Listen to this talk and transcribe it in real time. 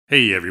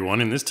Hey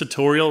everyone, in this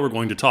tutorial we're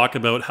going to talk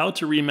about how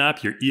to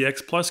remap your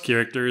EX Plus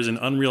characters in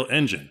Unreal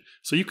Engine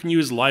so you can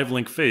use Live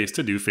Link Face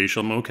to do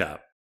facial mocap.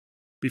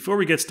 Before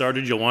we get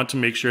started, you'll want to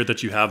make sure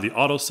that you have the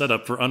auto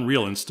setup for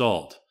Unreal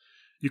installed.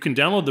 You can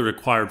download the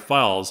required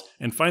files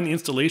and find the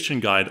installation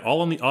guide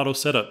all on the auto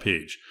setup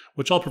page,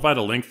 which I'll provide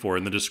a link for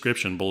in the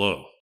description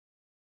below.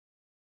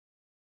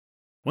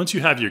 Once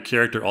you have your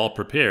character all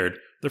prepared,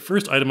 the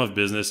first item of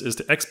business is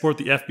to export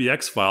the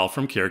FBX file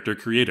from Character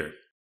Creator.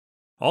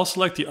 I'll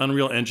select the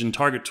Unreal Engine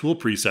Target Tool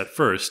preset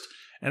first,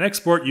 and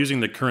export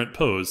using the current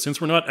pose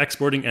since we're not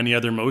exporting any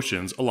other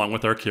motions along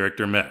with our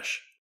character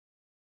mesh.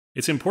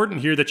 It's important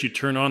here that you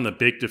turn on the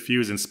Bake,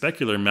 Diffuse, and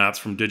Specular maps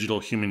from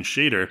Digital Human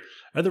Shader,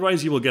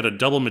 otherwise you will get a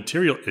double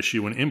material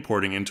issue when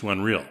importing into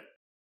Unreal.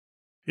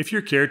 If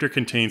your character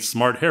contains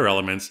smart hair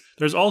elements,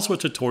 there's also a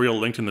tutorial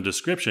linked in the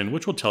description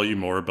which will tell you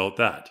more about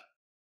that.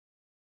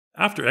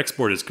 After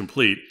export is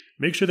complete,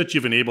 make sure that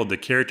you've enabled the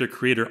Character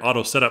Creator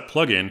Auto Setup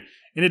plugin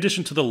in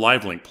addition to the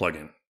Live Link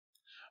plugin.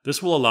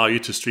 This will allow you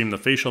to stream the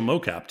facial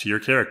mocap to your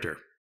character.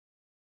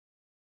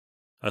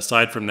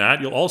 Aside from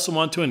that, you'll also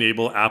want to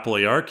enable Apple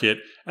ARKit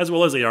as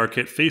well as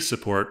ARKit face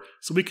support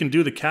so we can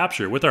do the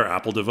capture with our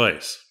Apple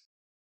device.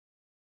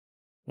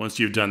 Once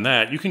you've done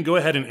that, you can go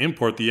ahead and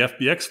import the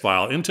FBX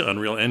file into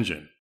Unreal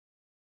Engine.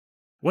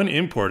 When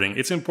importing,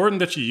 it's important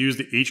that you use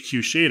the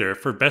HQ shader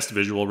for best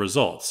visual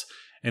results.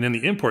 And in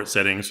the import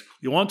settings,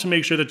 you'll want to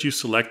make sure that you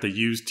select the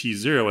Use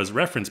T0 as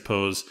reference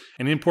pose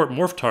and import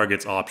morph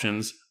targets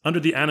options under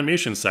the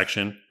animation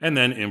section, and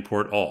then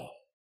import all.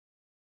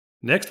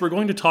 Next, we're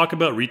going to talk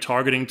about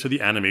retargeting to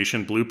the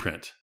animation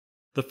blueprint.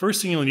 The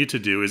first thing you'll need to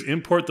do is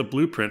import the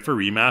blueprint for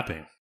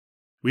remapping.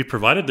 We've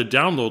provided the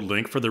download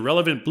link for the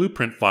relevant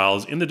blueprint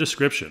files in the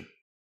description.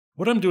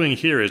 What I'm doing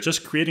here is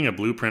just creating a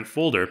blueprint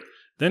folder,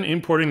 then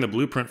importing the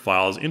blueprint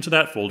files into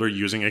that folder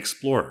using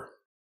Explorer.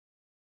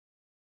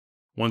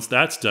 Once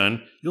that's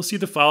done, you'll see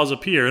the files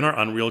appear in our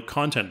Unreal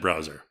content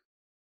browser.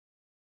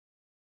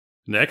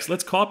 Next,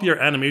 let's copy our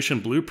animation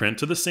blueprint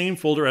to the same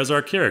folder as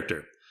our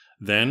character.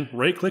 Then,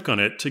 right-click on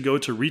it to go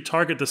to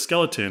Retarget the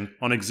skeleton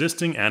on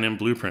existing anim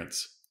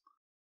blueprints.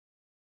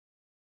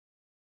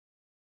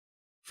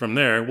 From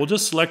there, we'll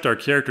just select our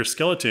character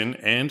skeleton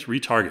and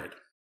retarget.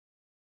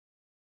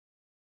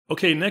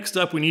 Okay, next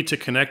up we need to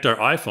connect our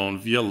iPhone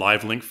via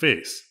Live Link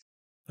Face.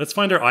 Let's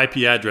find our IP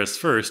address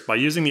first by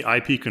using the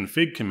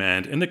ipconfig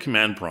command in the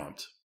command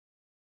prompt.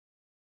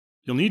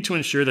 You'll need to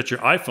ensure that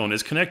your iPhone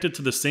is connected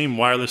to the same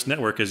wireless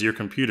network as your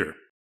computer.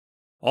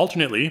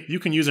 Alternately, you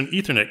can use an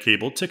Ethernet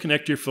cable to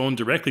connect your phone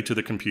directly to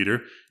the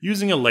computer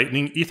using a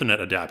Lightning Ethernet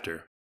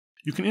adapter.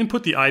 You can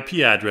input the IP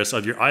address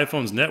of your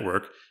iPhone's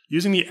network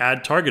using the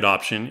Add Target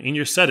option in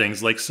your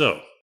settings like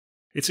so.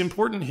 It's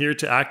important here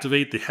to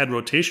activate the head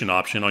rotation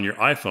option on your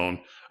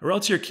iPhone, or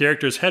else your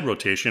character's head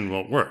rotation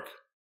won't work.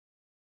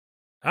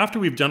 After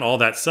we've done all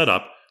that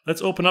setup,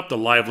 let's open up the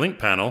Live Link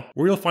panel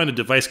where you'll find a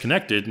device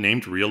connected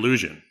named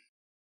Reallusion.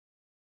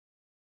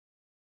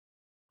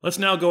 Let's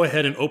now go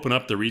ahead and open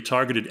up the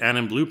retargeted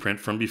anim blueprint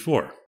from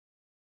before.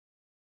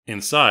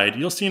 Inside,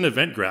 you'll see an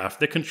event graph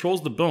that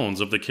controls the bones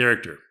of the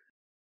character.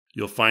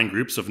 You'll find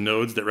groups of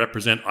nodes that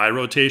represent eye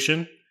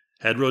rotation,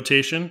 head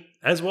rotation,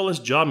 as well as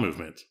jaw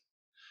movement.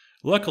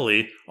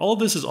 Luckily, all of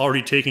this is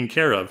already taken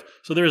care of,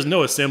 so there is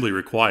no assembly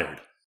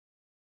required.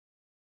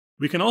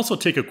 We can also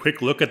take a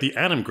quick look at the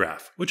anim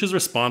graph, which is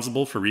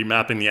responsible for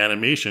remapping the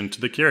animation to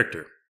the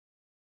character.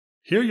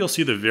 Here you'll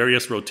see the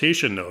various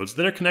rotation nodes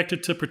that are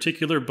connected to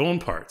particular bone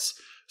parts,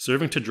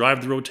 serving to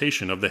drive the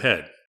rotation of the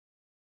head.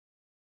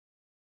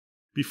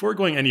 Before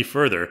going any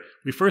further,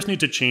 we first need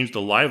to change the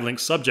Live Link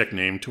subject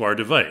name to our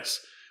device,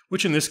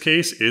 which in this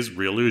case is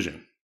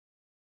Reallusion.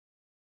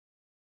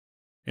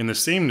 In the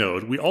same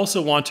node, we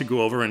also want to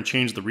go over and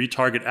change the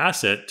retarget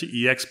asset to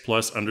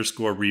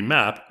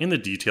ExPlus_remap in the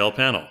detail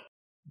panel.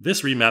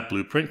 This remap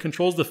blueprint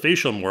controls the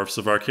facial morphs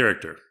of our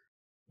character.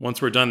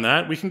 Once we're done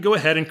that, we can go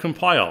ahead and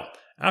compile,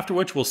 after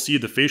which we'll see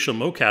the facial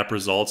mocap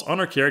results on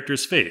our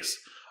character's face,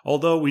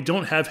 although we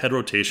don't have head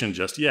rotation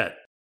just yet.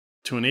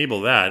 To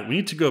enable that, we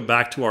need to go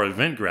back to our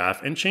event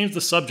graph and change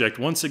the subject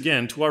once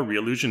again to our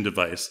Reallusion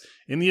device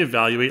in the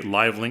Evaluate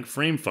Live Link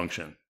Frame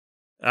function.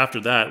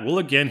 After that, we'll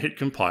again hit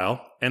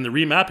compile, and the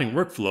remapping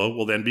workflow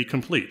will then be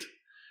complete.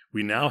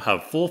 We now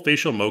have full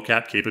facial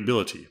mocap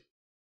capability.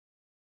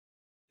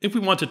 If we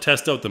want to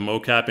test out the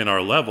mocap in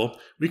our level,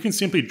 we can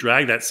simply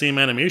drag that same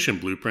animation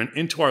blueprint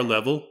into our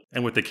level,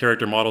 and with the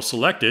character model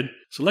selected,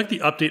 select the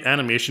Update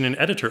Animation in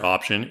Editor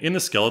option in the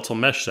Skeletal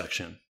Mesh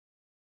section.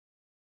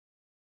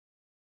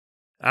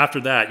 After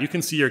that, you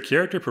can see your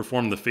character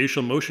perform the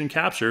facial motion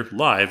capture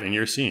live in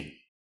your scene.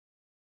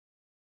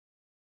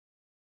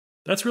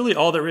 That's really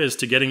all there is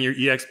to getting your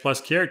EX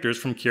Plus characters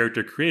from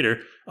Character Creator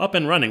up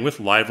and running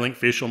with Live Link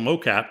Facial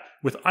Mocap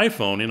with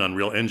iPhone in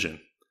Unreal Engine.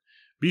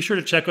 Be sure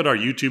to check out our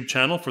YouTube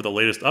channel for the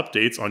latest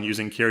updates on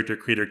using Character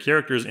Creator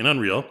characters in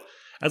Unreal,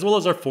 as well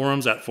as our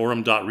forums at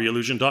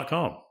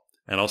forum.reallusion.com.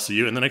 And I'll see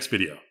you in the next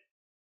video.